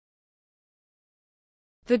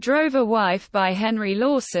The Drover Wife by Henry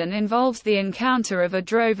Lawson involves the encounter of a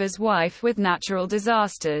drover's wife with natural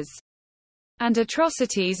disasters and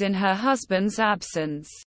atrocities in her husband's absence.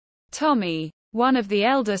 Tommy, one of the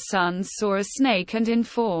elder sons, saw a snake and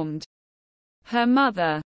informed her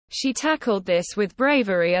mother. She tackled this with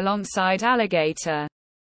bravery alongside Alligator.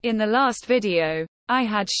 In the last video, I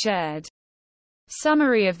had shared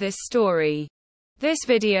summary of this story. This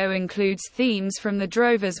video includes themes from The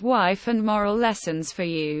Drover's Wife and moral lessons for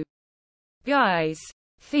you guys.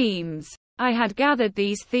 Themes. I had gathered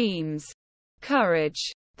these themes. Courage.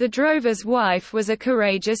 The Drover's wife was a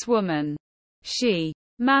courageous woman. She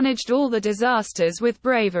managed all the disasters with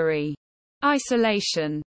bravery.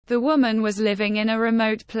 Isolation. The woman was living in a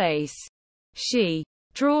remote place. She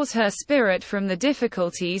draws her spirit from the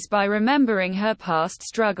difficulties by remembering her past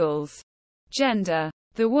struggles. Gender.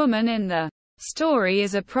 The woman in the story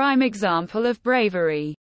is a prime example of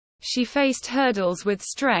bravery. She faced hurdles with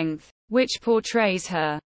strength, which portrays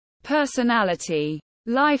her personality.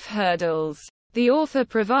 Life hurdles. The author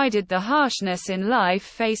provided the harshness in life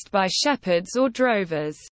faced by shepherds or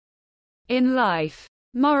drovers. In life.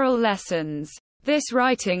 Moral lessons. This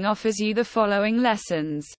writing offers you the following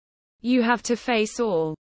lessons. You have to face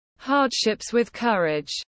all hardships with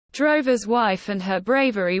courage. Drover's wife and her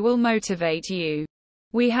bravery will motivate you.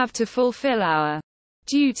 We have to fulfill our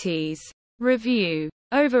duties. Review.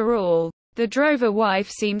 Overall, The Drover Wife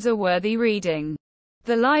seems a worthy reading.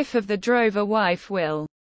 The life of the Drover Wife will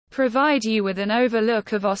provide you with an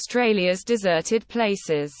overlook of Australia's deserted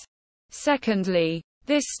places. Secondly,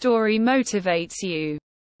 this story motivates you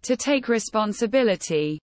to take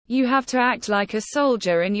responsibility. You have to act like a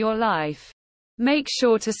soldier in your life. Make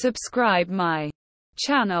sure to subscribe my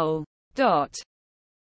channel.